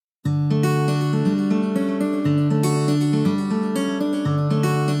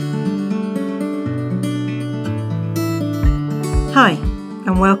Hi,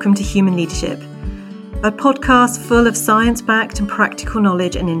 and welcome to Human Leadership, a podcast full of science-backed and practical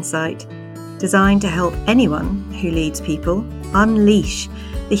knowledge and insight, designed to help anyone who leads people unleash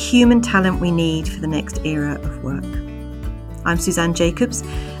the human talent we need for the next era of work. I'm Suzanne Jacobs,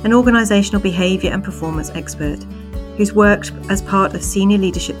 an organisational behaviour and performance expert who's worked as part of senior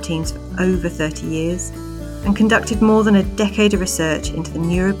leadership teams for over 30 years and conducted more than a decade of research into the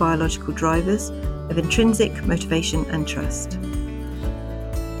neurobiological drivers of intrinsic motivation and trust.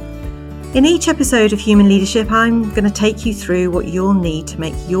 In each episode of Human Leadership, I'm going to take you through what you'll need to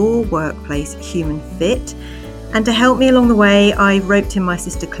make your workplace human fit. And to help me along the way, I roped in my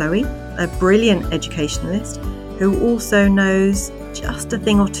sister Chloe, a brilliant educationalist who also knows just a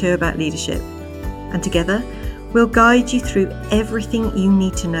thing or two about leadership. And together, we'll guide you through everything you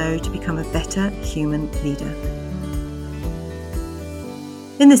need to know to become a better human leader.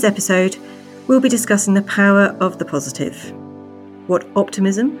 In this episode, we'll be discussing the power of the positive, what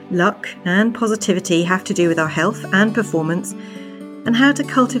optimism, luck, and positivity have to do with our health and performance, and how to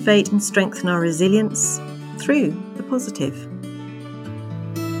cultivate and strengthen our resilience through the positive.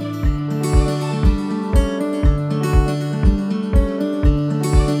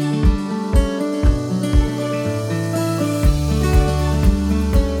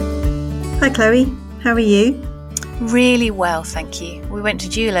 Hi Chloe, how are you? Really well, thank you. We went to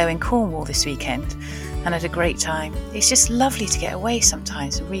Julo in Cornwall this weekend and had a great time. It's just lovely to get away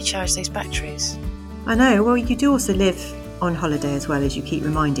sometimes and recharge those batteries. I know, well you do also live on holiday as well, as you keep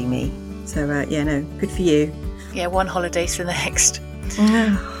reminding me. So good for you. Yeah, one holiday to the next.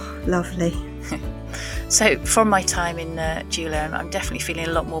 Oh, lovely. So from my time in Julo, I'm definitely feeling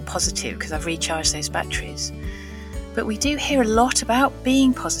a lot more positive because I've recharged those batteries. But we do hear a lot about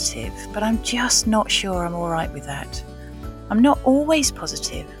being positive, but I'm just not sure I'm all right with that. I'm not always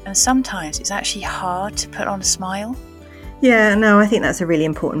positive, and sometimes it's actually hard to put on a smile. Yeah, no, I think that's a really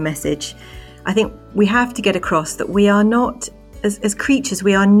important message. I think we have to get across that we are not, as creatures,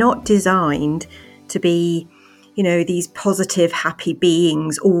 we are not designed to be, these positive, happy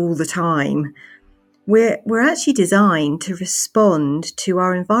beings all the time. We're actually designed to respond to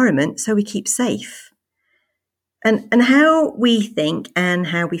our environment so we keep safe. And how we think and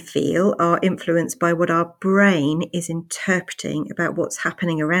how we feel are influenced by what our brain is interpreting about what's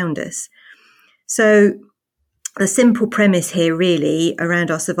happening around us. So the simple premise here really around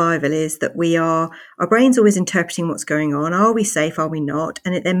our survival is that our brain's always interpreting what's going on. Are we safe? Are we not?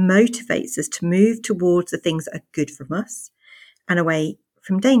 And it then motivates us to move towards the things that are good for us and away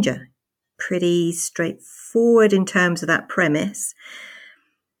from danger. Pretty straightforward in terms of that premise.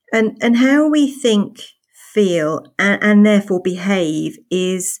 And how we think, feel and therefore behave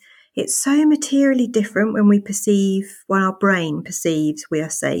it's so materially different when our brain perceives we are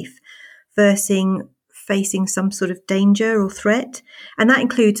safe versus facing some sort of danger or threat, and that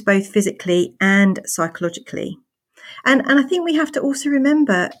includes both physically and psychologically. And I think we have to also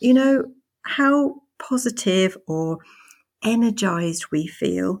remember how positive or energized we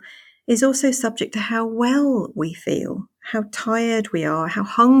feel is also subject to how well we feel, how tired we are, how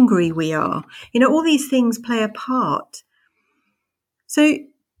hungry we are. All these things play a part. So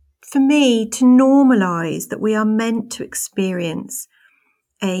for me, to normalise that we are meant to experience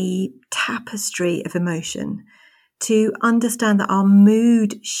a tapestry of emotion, to understand that our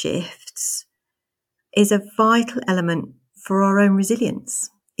mood shifts is a vital element for our own resilience.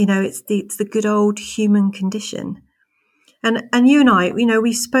 It's the good old human condition. And you and I,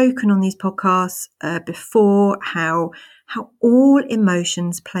 we've spoken on these podcasts before how all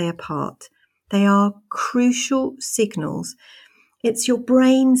emotions play a part. They are crucial signals. It's your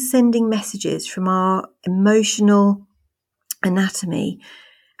brain sending messages from our emotional anatomy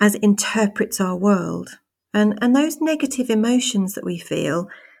as it interprets our world. And those negative emotions that we feel,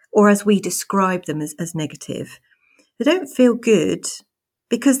 or as we describe them as negative, they don't feel good,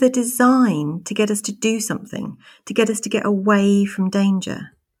 because they're designed to get us to do something, to get us to get away from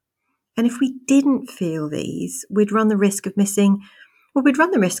danger. And if we didn't feel these, we'd run the risk of missing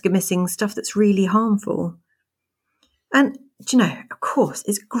stuff that's really harmful. And, of course,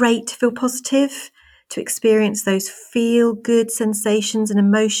 it's great to feel positive, to experience those feel-good sensations and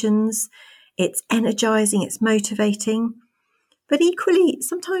emotions. It's energizing, it's motivating. But equally,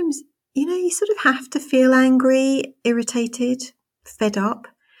 sometimes, you sort of have to feel angry, irritated, fed up,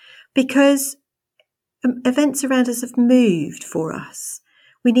 because events around us have moved for us.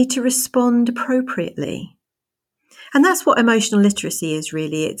 We need to respond appropriately. And that's what emotional literacy is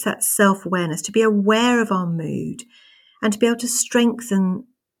really. It's that self-awareness, to be aware of our mood and to be able to strengthen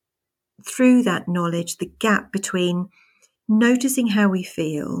through that knowledge the gap between noticing how we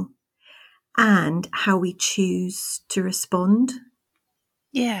feel and how we choose to respond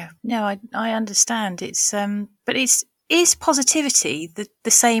Yeah, no, I understand. It's but is positivity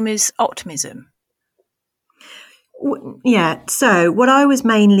the same as optimism? Yeah. So what I was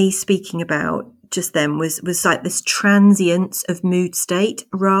mainly speaking about just then was like this transience of mood state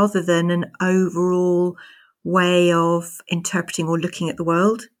rather than an overall way of interpreting or looking at the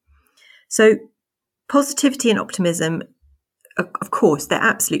world. So positivity and optimism, of course, they're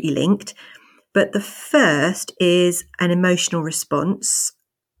absolutely linked. But the first is an emotional response,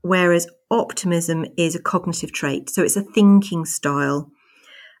 whereas optimism is a cognitive trait. So it's a thinking style,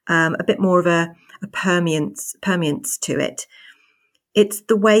 a bit more of a permeance to it. It's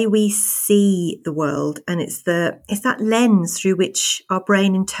the way we see the world, and it's that lens through which our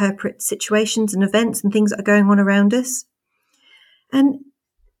brain interprets situations and events and things that are going on around us. And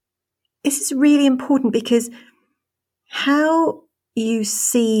this is really important because how you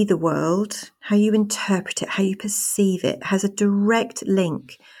see the world, how you interpret it, how you perceive it has a direct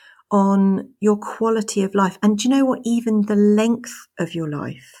link on your quality of life. And do you know what? Even the length of your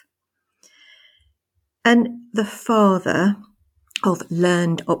life. And the father of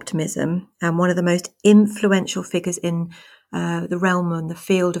learned optimism and one of the most influential figures in the realm and the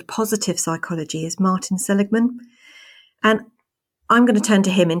field of positive psychology is Martin Seligman. And I'm going to turn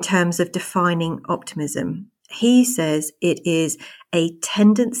to him in terms of defining optimism. He says it is a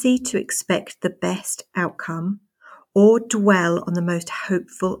tendency to expect the best outcome or dwell on the most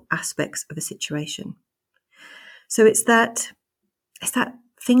hopeful aspects of a situation. So it's that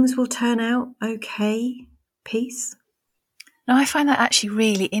things will turn out okay piece. Now, I find that actually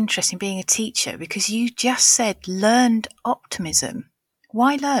really interesting being a teacher because you just said learned optimism.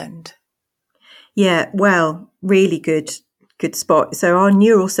 Why learned? Yeah, well, really good spot. So our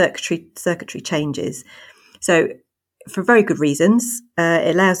neural circuitry changes. So for very good reasons,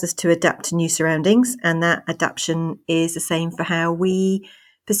 it allows us to adapt to new surroundings, and that adaptation is the same for how we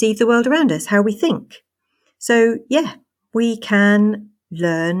perceive the world around us, how we think. So yeah, we can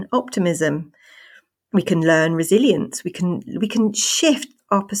learn optimism. We can learn resilience. We can shift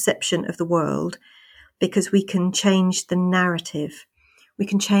our perception of the world because we can change the narrative. We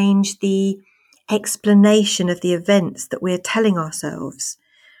can change the explanation of the events that we're telling ourselves.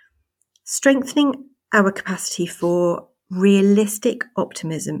 Strengthening our capacity for realistic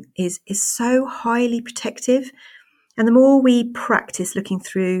optimism is so highly protective. And the more we practice looking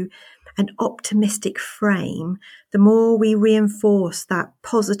through an optimistic frame, the more we reinforce that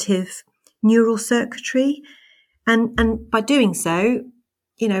positive neural circuitry. And by doing so,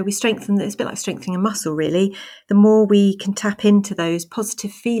 we strengthen, it's a bit like strengthening a muscle, really. The more we can tap into those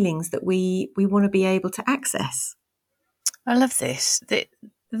positive feelings that we want to be able to access. I love this.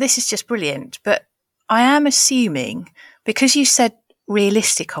 This is just brilliant. But I am assuming, because you said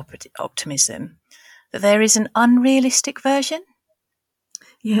realistic optimism, that there is an unrealistic version?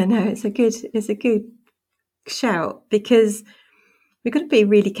 Yeah, no, it's a good shout, because we've got to be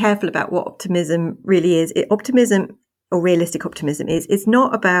really careful about what optimism really is. Optimism, or realistic optimism, it's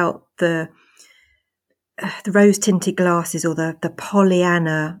not about the rose-tinted glasses or the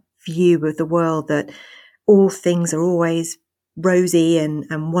Pollyanna view of the world that all things are always rosy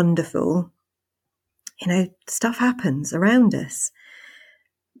and wonderful. Stuff happens around us.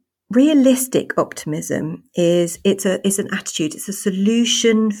 Realistic optimism it's an attitude. It's a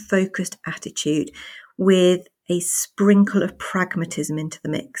solution-focused attitude with a sprinkle of pragmatism into the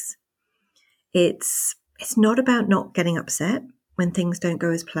mix. It's not about not getting upset when things don't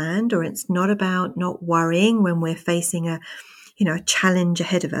go as planned, or it's not about not worrying when we're facing a challenge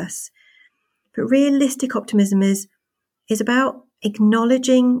ahead of us. But realistic optimism is about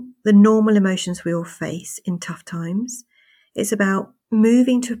acknowledging the normal emotions we all face in tough times. It's about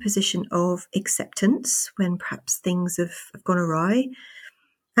moving to a position of acceptance when perhaps things have gone awry.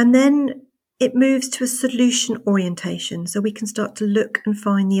 And then it moves to a solution orientation, so we can start to look and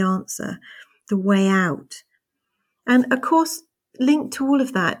find the answer, the way out. And of course, linked to all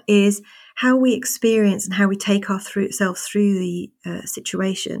of that is how we experience and how we take ourselves through the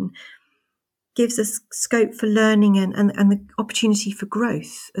situation gives us scope for learning and the opportunity for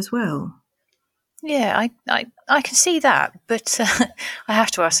growth as well. Yeah, I can see that, but I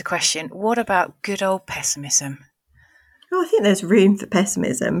have to ask the question, what about good old pessimism? I think there's room for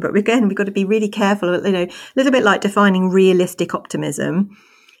pessimism, but again, we've got to be really careful, a little bit like defining realistic optimism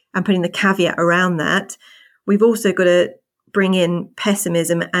and putting the caveat around that. We've also got to bring in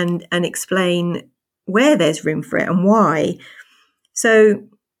pessimism and explain where there's room for it and why. So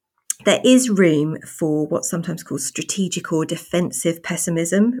there is room for what's sometimes called strategic or defensive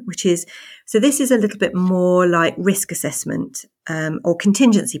pessimism, this is a little bit more like risk assessment or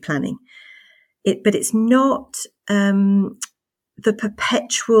contingency planning. But it's not the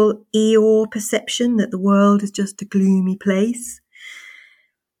perpetual Eeyore perception that the world is just a gloomy place.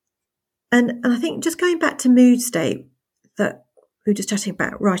 And I think just going back to mood state that we were just chatting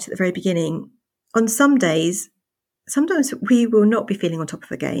about right at the very beginning, on some days, sometimes we will not be feeling on top of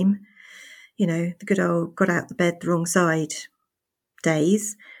the game. You know, the good old got out the bed the wrong side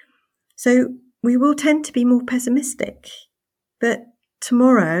days. So we will tend to be more pessimistic. But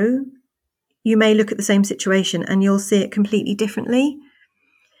tomorrow, you may look at the same situation and you'll see it completely differently.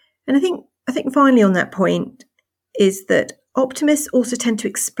 And I think finally on that point is that optimists also tend to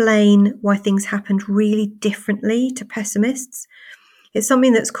explain why things happened really differently to pessimists. It's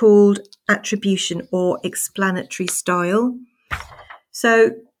something that's called attribution or explanatory style.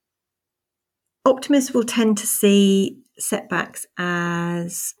 So optimists will tend to see setbacks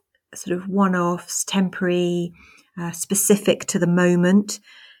as sort of one-offs, temporary, specific to the moment,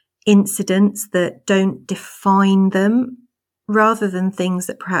 incidents that don't define them, rather than things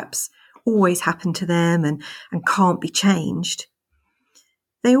that perhaps always happen to them and can't be changed.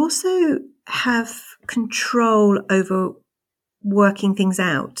 They also have control over working things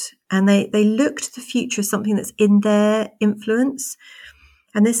out, and they look to the future as something that's in their influence.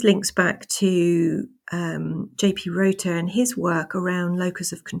 And this links back to J.P. Rota and his work around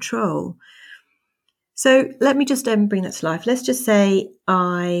locus of control. So let me just bring that to life. Let's just say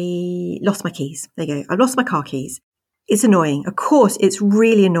I lost my keys. There you go. I lost my car keys. It's annoying. Of course, it's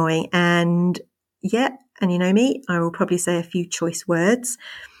really annoying. And and you know me, I will probably say a few choice words.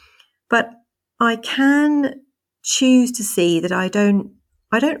 But I can choose to see that I don't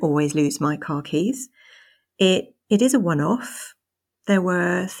always lose my car keys. It is a one-off. There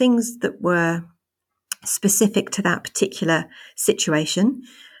were things that were specific to that particular situation,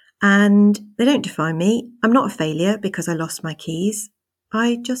 and they don't define me. I'm not a failure because I lost my keys.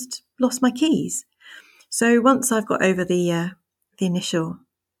 I just lost my keys. So once I've got over the initial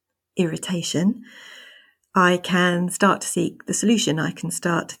irritation, I can start to seek the solution. I can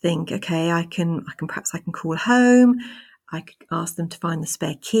start to think, okay, I can call home. I could ask them to find the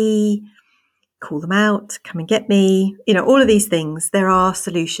spare key, call them out, come and get me. You know, all of these things, there are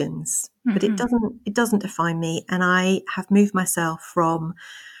solutions, but it doesn't define me. And I have moved myself from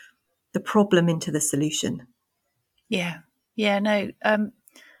the problem into the solution. Yeah. No.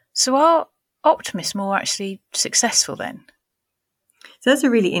 So are optimists more actually successful then? So that's a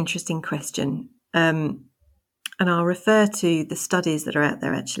really interesting question. And I'll refer to the studies that are out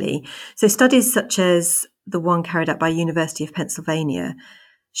there actually. So studies such as the one carried out by University of Pennsylvania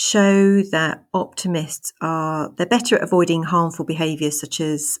show that optimists they're better at avoiding harmful behaviours such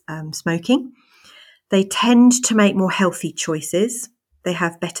as smoking. They tend to make more healthy choices. They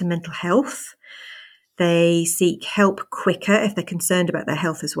have better mental health. They seek help quicker if they're concerned about their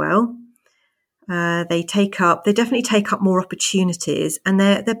health as well. They definitely take up more opportunities, and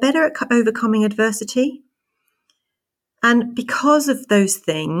they're better at overcoming adversity. And because of those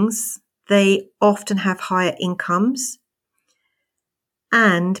things, they often have higher incomes.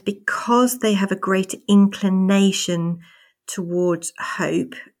 And because they have a greater inclination towards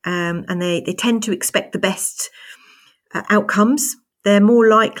hope, and they tend to expect the best outcomes, they're more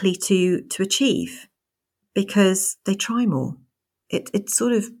likely to achieve because they try more. It's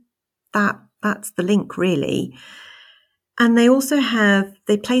sort of that's the link really. And they also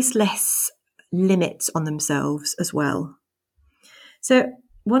they place less limits on themselves as well. So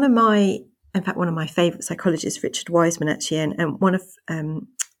one of my favourite psychologists, Richard Wiseman, actually, and one of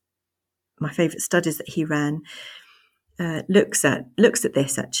my favourite studies that he ran looks at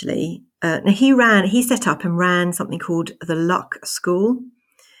this actually. Now he set up and ran something called the Luck School,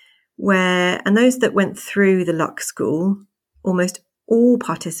 and those that went through the Luck School, almost all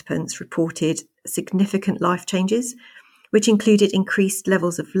participants reported significant life changes, which included increased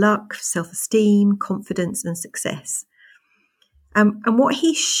levels of luck, self-esteem, confidence, and success. And what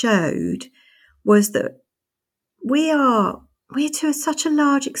he showed was that we are to such a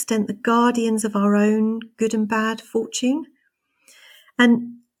large extent the guardians of our own good and bad fortune.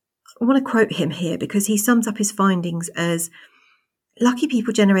 And I want to quote him here because he sums up his findings as lucky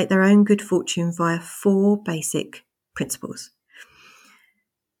people generate their own good fortune via 4 basic principles.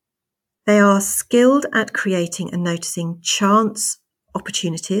 They are skilled at creating and noticing chance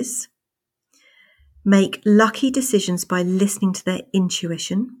opportunities, make lucky decisions by listening to their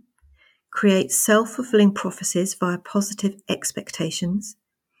intuition, create self-fulfilling prophecies via positive expectations,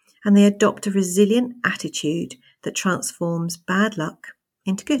 and they adopt a resilient attitude that transforms bad luck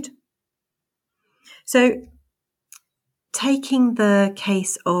into good. So, taking the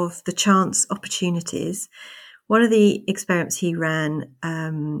case of the chance opportunities, one of the experiments he ran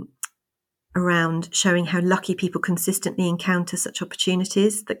around showing how lucky people consistently encounter such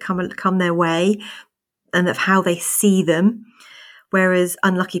opportunities that come their way, and of how they see them, whereas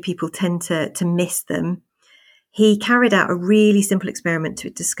unlucky people tend to miss them. He carried out a really simple experiment to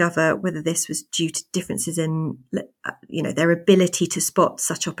discover whether this was due to differences in, their ability to spot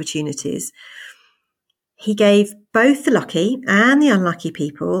such opportunities. He gave both the lucky and the unlucky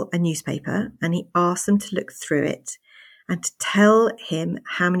people a newspaper, and he asked them to look through it and to tell him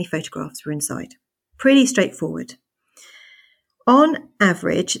how many photographs were inside. Pretty straightforward. On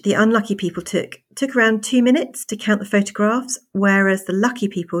average, the unlucky people took around 2 minutes to count the photographs, whereas the lucky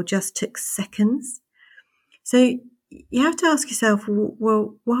people just took seconds. So you have to ask yourself,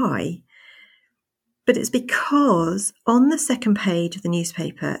 well, why? But it's because on the second page of the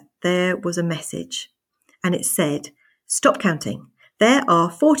newspaper, there was a message, and it said, "Stop counting. There are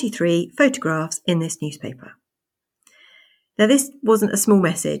 43 photographs in this newspaper." Now, this wasn't a small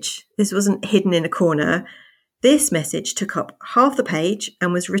message. This wasn't hidden in a corner. This message took up half the page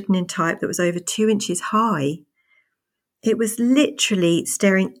and was written in type that was over 2 inches high. It was literally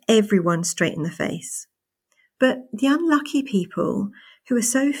staring everyone straight in the face. But the unlucky people who were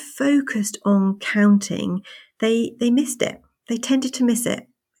so focused on counting, they missed it. They tended to miss it,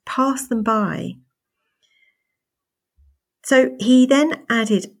 pass them by. So he then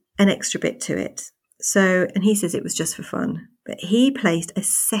added an extra bit to it. And he says it was just for fun, but he placed a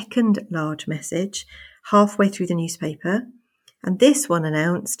second large message halfway through the newspaper, and this one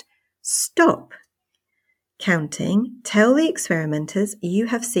announced, "Stop counting. Tell the experimenters you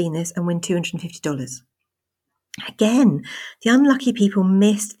have seen this and win $250. Again, the unlucky people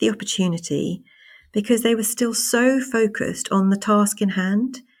missed the opportunity because they were still so focused on the task in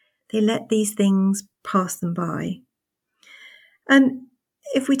hand. They let these things pass them by. And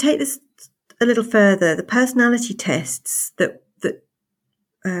if we take this a little further, the personality tests that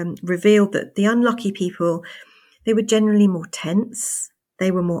revealed that the unlucky people, they were generally more tense,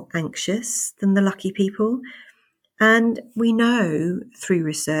 they were more anxious than the lucky people. And we know through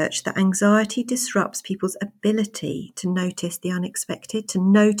research that anxiety disrupts people's ability to notice the unexpected, to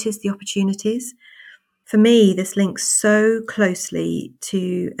notice the opportunities. For me, this links so closely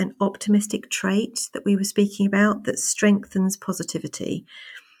to an optimistic trait that we were speaking about that strengthens positivity,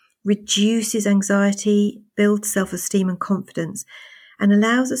 reduces anxiety, builds self-esteem and confidence, and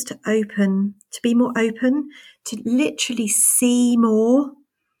allows us to be more open, to literally see more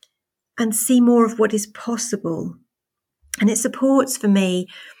and see more of what is possible. And it supports for me,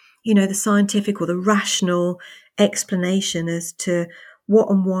 the scientific or the rational explanation as to what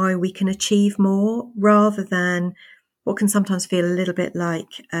and why we can achieve more, rather than what can sometimes feel a little bit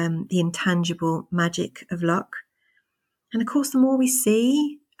like the intangible magic of luck. And of course, the more we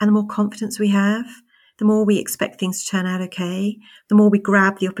see and the more confidence we have, the more we expect things to turn out okay, the more we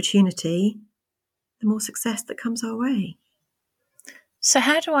grab the opportunity, the more success that comes our way. So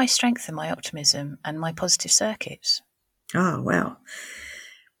how do I strengthen my optimism and my positive circuits? Oh, well,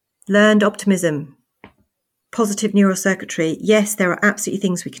 learned optimism, positive neural circuitry. Yes, there are absolutely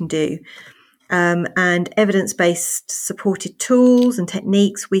things we can do. And evidence-based supported tools and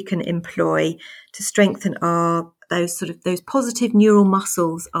techniques we can employ to strengthen those positive neural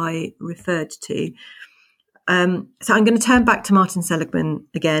muscles I referred to. So I'm going to turn back to Martin Seligman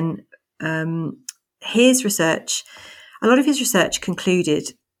again. His research, a lot of his research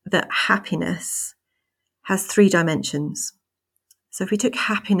concluded that happiness has 3 dimensions. So if we took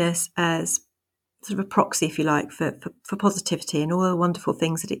happiness as sort of a proxy, if you like, for positivity and all the wonderful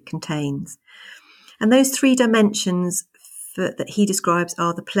things that it contains. And those 3 dimensions that he describes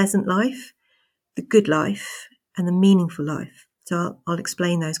are the pleasant life, the good life, and the meaningful life. So I'll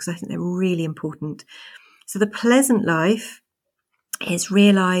explain those because I think they're really important. So the pleasant life is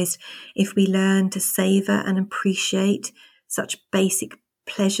realised if we learn to savour and appreciate such basic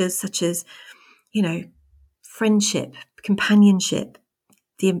pleasures such as, friendship, companionship,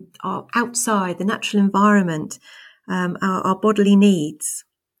 our outside, the natural environment, our bodily needs.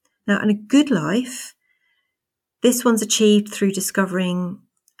 Now, in a good life, this one's achieved through discovering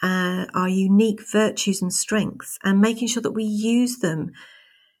our unique virtues and strengths and making sure that we use them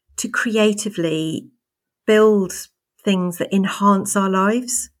to creatively build things that enhance our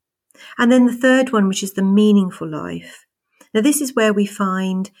lives. And then the third one, which is the meaningful life. Now, this is where we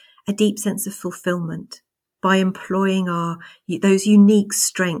find a deep sense of fulfillment by employing those unique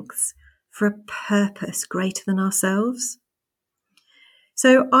strengths for a purpose greater than ourselves.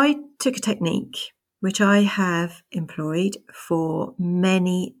 So I took a technique which I have employed for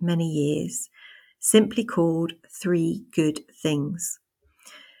many, many years, simply called 3 good things.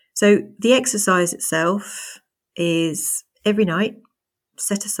 So the exercise itself is every night,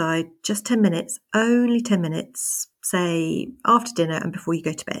 set aside just 10 minutes, only 10 minutes, say after dinner and before you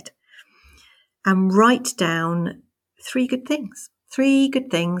go to bed, and write down 3 good things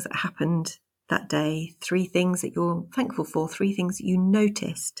that happened that day, 3 things that you're thankful for, 3 things that you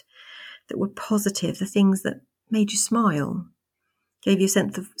noticed that were positive, the things that made you smile, gave you a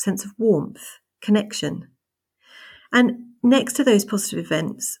sense of warmth, connection. And next to those positive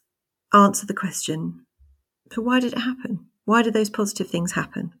events, answer the question, so why did it happen? Why did those positive things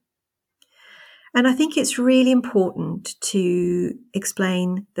happen? And I think it's really important to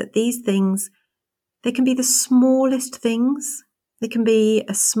explain that these things, they can be the smallest things. They can be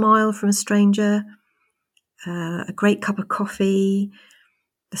a smile from a stranger, a great cup of coffee,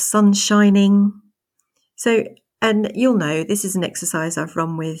 the sun shining. So, and you'll know this is an exercise I've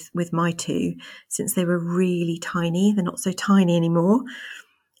run with my 2 since they were really tiny. They're not so tiny anymore.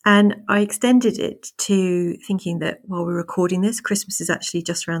 And I extended it to thinking that while we're recording this, Christmas is actually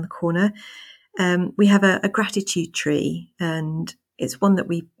just around the corner. We have a gratitude tree, and it's one that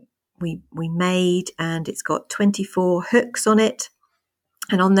we made, and it's got 24 hooks on it.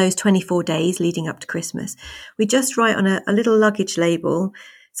 And on those 24 days leading up to Christmas, we just write on a little luggage label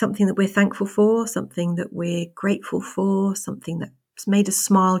something that we're thankful for, something that we're grateful for, something that's made us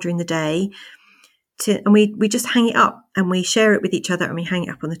smile during the day. And we just hang it up, and we share it with each other, and we hang it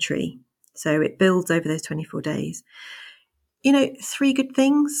up on the tree. So it builds over those 24 days. 3 good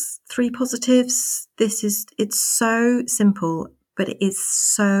things, 3 positives. It's so simple, but it is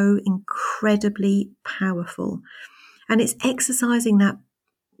so incredibly powerful. And it's exercising that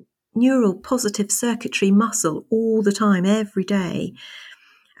neural positive circuitry muscle all the time, every day.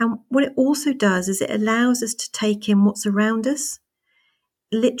 And what it also does is it allows us to take in what's around us,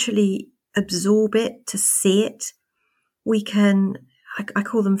 literally absorb it, to see it. We can, I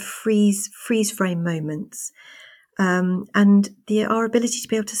call them freeze frame moments. And our ability to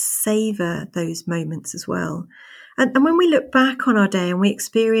be able to savor those moments as well. And when we look back on our day and we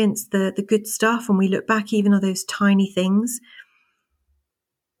experience the good stuff, and we look back even on those tiny things,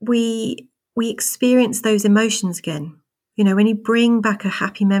 we experience those emotions again. When you bring back a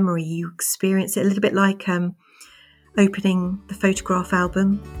happy memory, you experience it a little bit like opening the photograph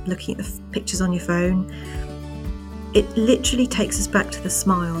album, looking at the pictures on your phone. It literally takes us back to the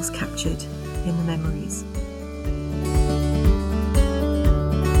smiles captured in the memories.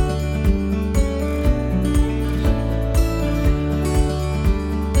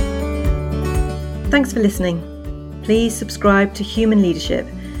 Thanks for listening. Please subscribe to Human Leadership.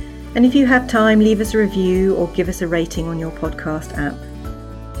 And if you have time, leave us a review or give us a rating on your podcast app.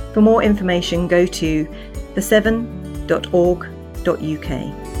 For more information, go to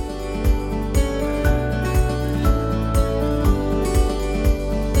the7.org.uk.